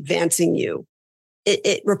you, advancing you.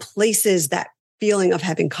 It replaces that feeling of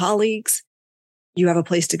having colleagues. You have a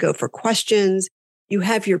place to go for questions. You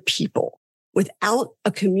have your people. Without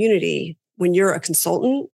a community, when you're a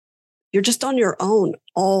consultant, you're just on your own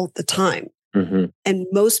all the time. Mm-hmm. And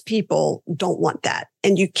most people don't want that.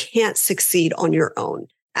 And you can't succeed on your own.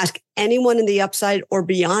 Ask anyone in the upside or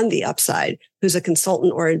beyond the upside who's a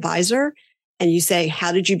consultant or advisor, and you say,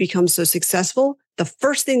 how did you become so successful? The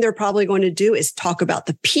first thing they're probably going to do is talk about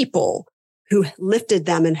the people who lifted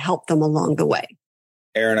them and helped them along the way.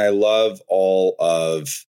 Erin, I love all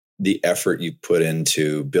of the effort you put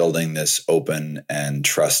into building this open and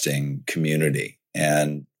trusting community.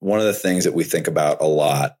 And one of the things that we think about a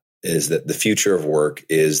lot is that the future of work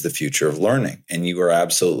is the future of learning. And you are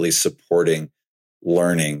absolutely supporting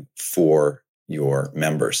learning for your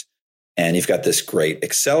members. And you've got this great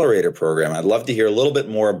accelerator program. I'd love to hear a little bit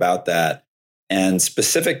more about that. And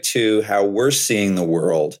specific to how we're seeing the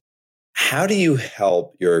world, how do you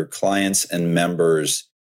help your clients and members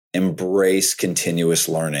embrace continuous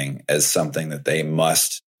learning as something that they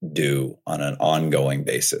must do on an ongoing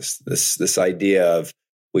basis? This idea of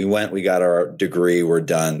we got our degree, we're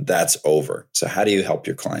done, that's over. So how do you help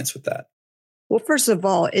your clients with that? Well, first of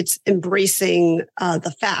all, it's embracing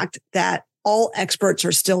the fact that all experts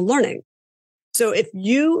are still learning. So if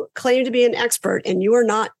you claim to be an expert and you are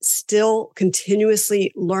not still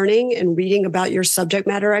continuously learning and reading about your subject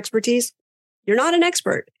matter expertise, you're not an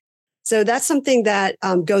expert. So that's something that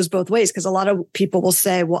goes both ways, because a lot of people will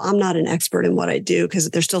say, well, I'm not an expert in what I do because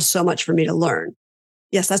there's still so much for me to learn.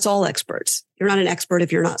 Yes, that's all experts. You're not an expert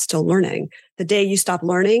if you're not still learning. The day you stop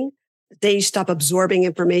learning, the day you stop absorbing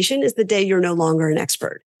information is the day you're no longer an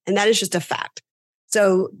expert. And that is just a fact.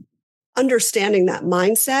 So understanding that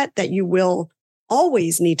mindset that you will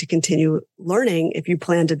always need to continue learning if you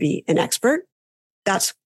plan to be an expert,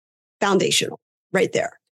 that's foundational right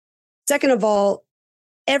there. Second of all,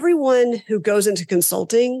 everyone who goes into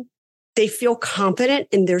consulting, they feel confident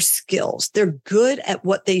in their skills. They're good at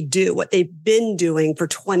what they do, what they've been doing for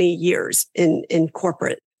 20 years in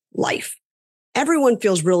corporate life. Everyone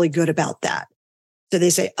feels really good about that. So they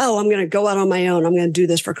say, oh, I'm going to go out on my own. I'm going to do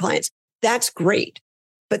this for clients. That's great.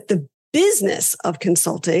 But the business of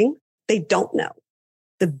consulting, they don't know.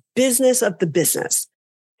 The business of the business.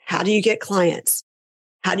 How do you get clients?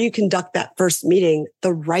 How do you conduct that first meeting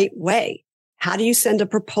the right way? How do you send a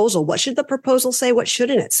proposal? What should the proposal say? What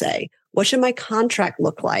shouldn't it say? What should my contract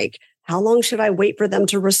look like? How long should I wait for them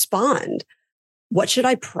to respond? What should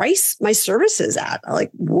I price my services at?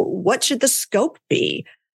 Like, what should the scope be?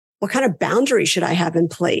 What kind of boundary should I have in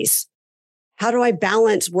place? How do I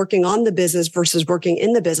balance working on the business versus working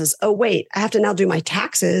in the business? Oh, wait, I have to now do my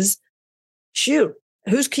taxes. Shoot,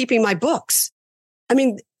 who's keeping my books? I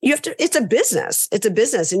mean, it's a business. It's a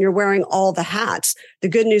business and you're wearing all the hats. The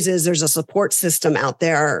good news is there's a support system out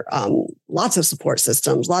there. Lots of support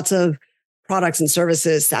systems, lots of products and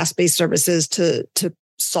services, SaaS-based services to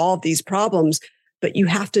solve these problems, but you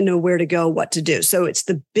have to know where to go, what to do. So it's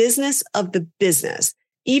the business of the business,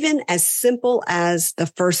 even as simple as the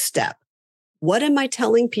first step. What am I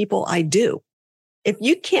telling people I do? If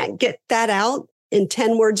you can't get that out in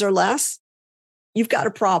 10 words or less, you've got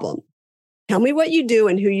a problem. Tell me what you do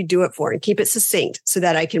and who you do it for and keep it succinct so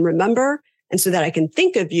that I can remember and so that I can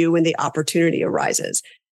think of you when the opportunity arises.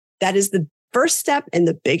 That is the first step and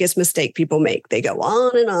the biggest mistake people make. They go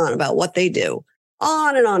on and on about what they do,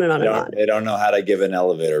 on and on and on and on. They don't know how to give an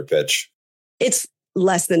elevator pitch. It's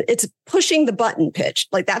pushing the button pitch.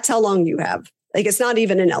 Like that's how long you have. Like it's not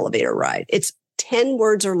even an elevator ride. It's 10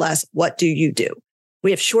 words or less. What do you do?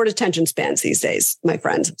 We have short attention spans these days, my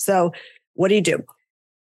friends. So what do you do?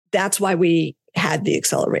 That's why we had the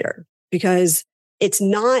accelerator, because it's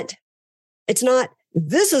not,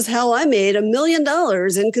 this is how I made $1 million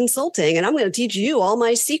in consulting and I'm going to teach you all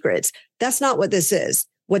my secrets. That's not what this is.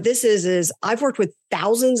 What this is I've worked with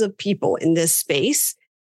thousands of people in this space.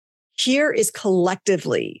 Here is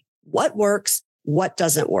collectively what works, what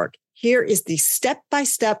doesn't work. Here is the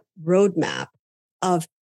step-by-step roadmap of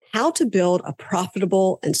how to build a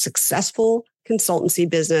profitable and successful consultancy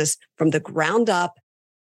business from the ground up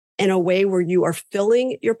in a way where you are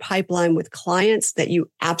filling your pipeline with clients that you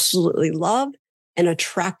absolutely love and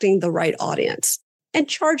attracting the right audience and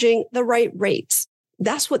charging the right rates.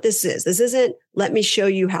 That's what this is. This isn't, let me show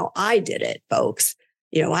you how I did it, folks.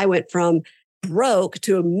 I went from broke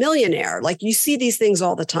to a millionaire. Like you see these things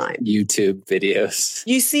all the time. YouTube videos.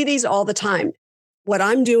 You see these all the time. What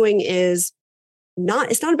I'm doing is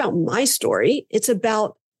it's not about my story. It's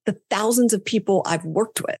about the thousands of people I've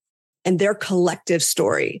worked with and their collective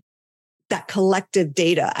story, that collective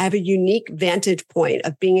data. I have a unique vantage point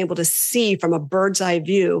of being able to see from a bird's eye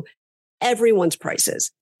view, everyone's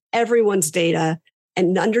prices, everyone's data,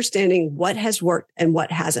 and understanding what has worked and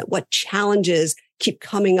what hasn't, what challenges keep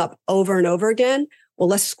coming up over and over again. Well,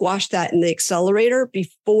 let's squash that in the accelerator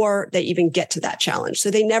before they even get to that challenge. So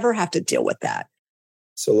they never have to deal with that.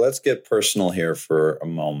 So let's get personal here for a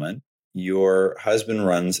moment. Your husband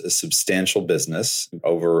runs a substantial business,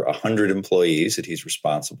 over 100 employees that he's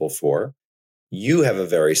responsible for. You have a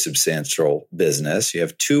very substantial business. You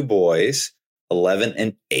have 2 boys, 11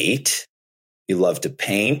 and 8. You love to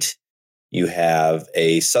paint. You have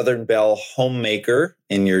a Southern Belle homemaker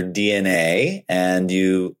in your DNA, and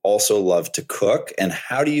you also love to cook. And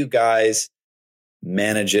how do you guys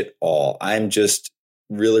manage it all? I'm just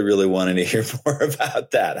really, really wanting to hear more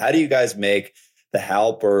about that. How do you guys make the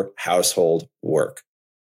Halper household work?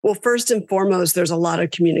 Well, first and foremost, there's a lot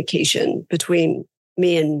of communication between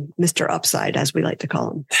me and Mr. Upside, as we like to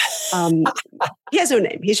call him. He has no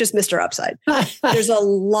name. He's just Mr. Upside. There's a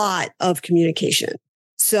lot of communication.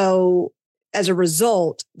 So as a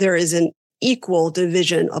result, there is an equal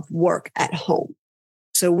division of work at home.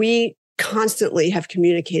 So we constantly have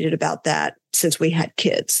communicated about that since we had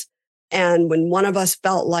kids. And when one of us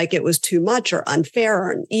felt like it was too much or unfair,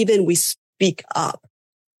 or even we speak up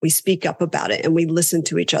about it and we listen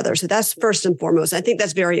to each other. So that's first and foremost. I think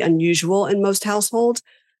that's very unusual in most households.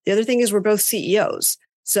 The other thing is we're both CEOs.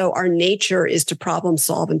 So our nature is to problem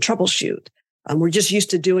solve and troubleshoot. We're just used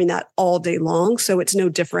to doing that all day long. So it's no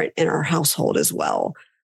different in our household as well.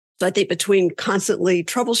 So I think between constantly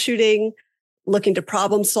troubleshooting, looking to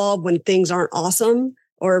problem solve when things aren't awesome,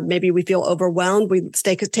 or maybe we feel overwhelmed, we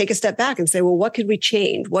take a step back and say, well, what could we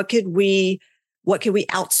change? What could we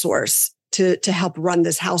outsource to help run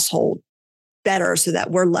this household better so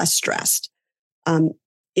that we're less stressed?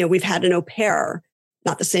 We've had an au pair,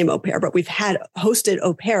 not the same au pair, but we've had hosted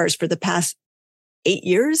au pairs for the past 8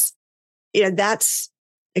 years. That's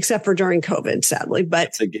except for during COVID, sadly,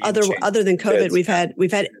 but other than COVID, we've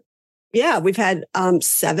had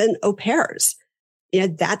 7 au pairs.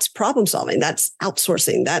 That's problem solving. That's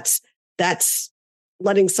outsourcing. That's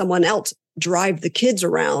letting someone else drive the kids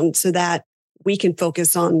around so that we can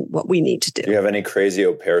focus on what we need to do. Do you have any crazy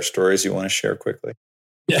au pair stories you want to share quickly?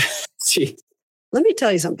 Yeah. Let me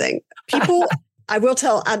tell you something. I'll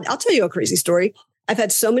tell you a crazy story. I've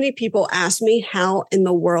had so many people ask me how in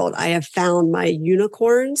the world I have found my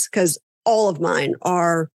unicorns, because all of mine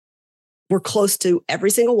we're close to every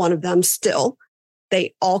single one of them still.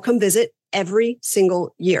 They all come visit every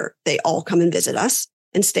single year. They all come and visit us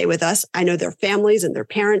and stay with us. I know their families and their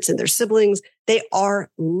parents and their siblings. They are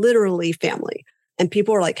literally family. And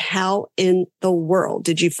people are like, how in the world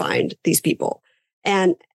did you find these people?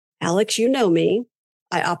 And Alex, you know me.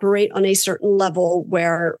 I operate on a certain level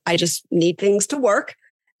where I just need things to work.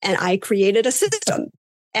 And I created a system.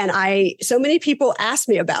 And so many people asked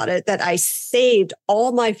me about it that I saved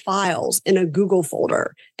all my files in a Google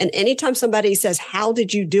folder. And anytime somebody says, how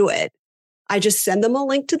did you do it? I just send them a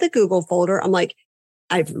link to the Google folder. I'm like,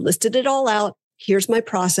 I've listed it all out. Here's my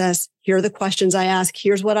process. Here are the questions I ask.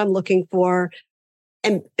 Here's what I'm looking for.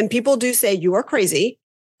 And people do say you are crazy,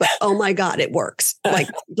 but oh my God, it works.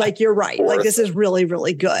 Like you're right. Like this is really,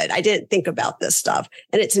 really good. I didn't think about this stuff,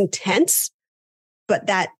 and it's intense, but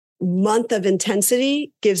that month of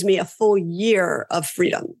intensity gives me a full year of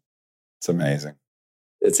freedom. It's amazing.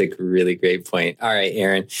 That's a really great point. All right,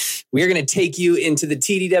 Erin, we're going to take you into the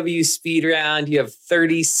TDW speed round. You have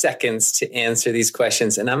 30 seconds to answer these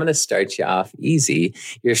questions, and I'm going to start you off easy.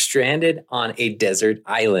 You're stranded on a desert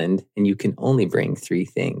island, and you can only bring 3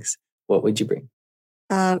 things. What would you bring?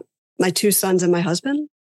 My 2 sons and my husband.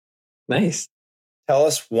 Nice. Tell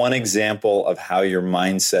us one example of how your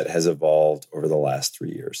mindset has evolved over the last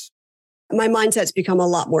 3 years. My mindset's become a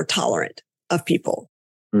lot more tolerant of people.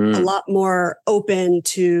 A lot more open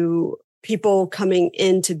to people coming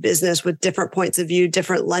into business with different points of view,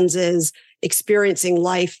 different lenses, experiencing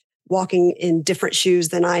life, walking in different shoes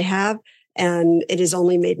than I have. And it has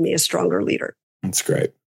only made me a stronger leader. That's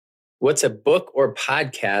great. What's a book or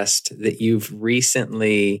podcast that you've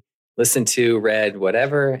recently listened to, read,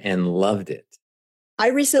 whatever, and loved it? I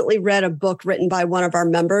recently read a book written by one of our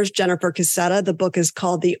members, Jennifer Cassetta. The book is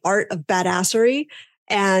called The Art of Badassery.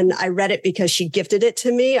 And I read it because she gifted it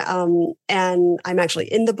to me. And I'm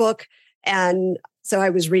actually in the book. And so I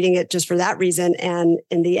was reading it just for that reason. And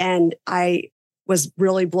in the end, I was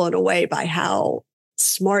really blown away by how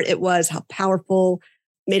smart it was, how powerful,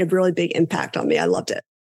 made a really big impact on me. I loved it.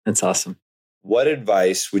 That's awesome. What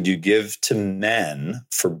advice would you give to men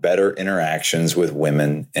for better interactions with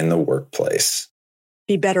women in the workplace?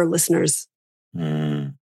 Be better listeners.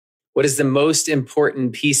 What is the most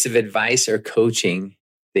important piece of advice or coaching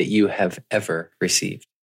that you have ever received?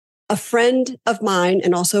 A friend of mine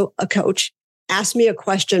and also a coach asked me a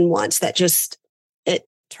question once that it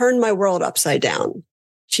turned my world upside down.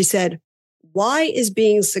 She said, why is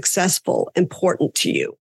being successful important to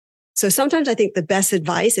you? So sometimes I think the best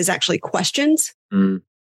advice is actually questions. And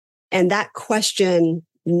that question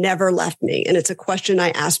never left me. And it's a question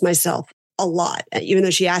I ask myself a lot, even though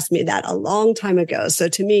she asked me that a long time ago. So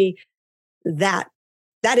to me, that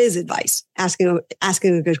is advice. Asking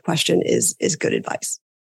a good question is good advice.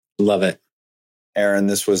 Love it. Erin,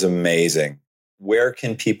 this was amazing. Where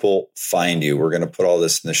can people find you? We're going to put all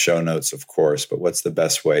this in the show notes, of course, but what's the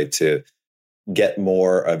best way to get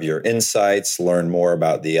more of your insights, learn more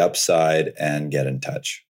about the upside, and get in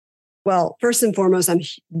touch? Well, first and foremost, I'm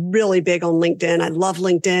really big on LinkedIn. I love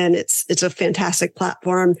LinkedIn. It's a fantastic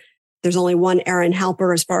platform. There's only one Erin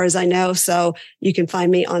Halper as far as I know. So you can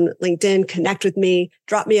find me on LinkedIn, connect with me,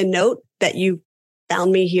 drop me a note that you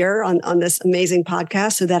found me here on this amazing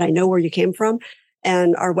podcast so that I know where you came from.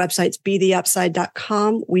 And our website's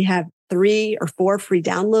betheupside.com. We have 3 or 4 free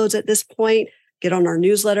downloads at this point. Get on our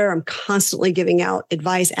newsletter. I'm constantly giving out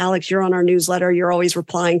advice. Alex, you're on our newsletter. You're always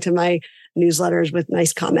replying to my newsletters with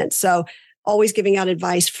nice comments. So always giving out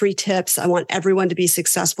advice, free tips. I want everyone to be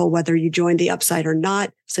successful, whether you join the Upside or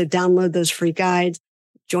not. So download those free guides,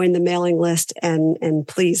 join the mailing list, and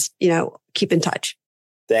please, keep in touch.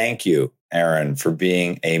 Thank you, Erin, for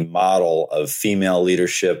being a model of female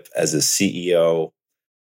leadership as a CEO,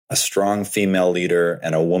 a strong female leader,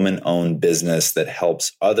 and a woman-owned business that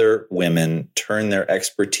helps other women turn their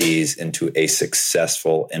expertise into a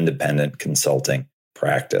successful independent consulting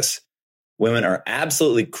practice. Women are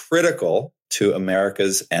absolutely critical to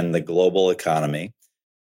America's and the global economy.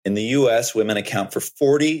 In the US, women account for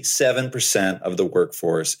 47% of the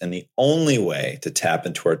workforce, and the only way to tap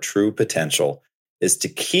into our true potential is to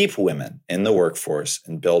keep women in the workforce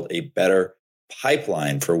and build a better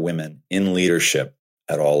pipeline for women in leadership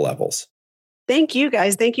at all levels. Thank you,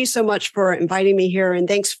 guys. Thank you so much for inviting me here. And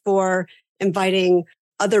thanks for inviting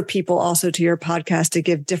other people also to your podcast to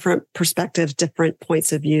give different perspectives, different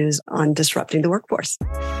points of views on disrupting the workforce.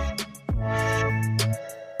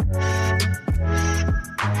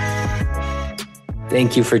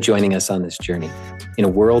 Thank you for joining us on this journey. In a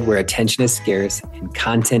world where attention is scarce and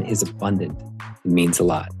content is abundant, it means a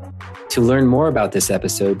lot. To learn more about this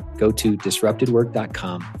episode, go to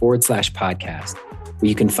disruptedwork.com/podcast, where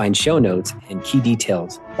you can find show notes and key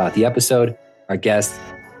details about the episode, our guests,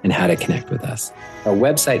 and how to connect with us. Our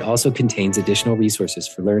website also contains additional resources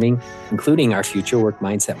for learning, including our future work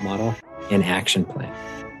mindset model and action plan.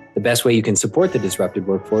 The best way you can support the Disrupted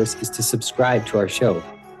Workforce is to subscribe to our show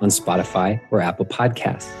on Spotify or Apple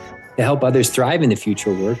Podcasts. To help others thrive in the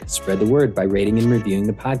future of work, spread the word by rating and reviewing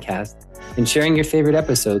the podcast and sharing your favorite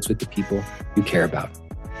episodes with the people you care about.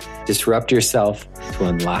 Disrupt yourself to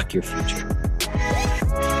unlock your future.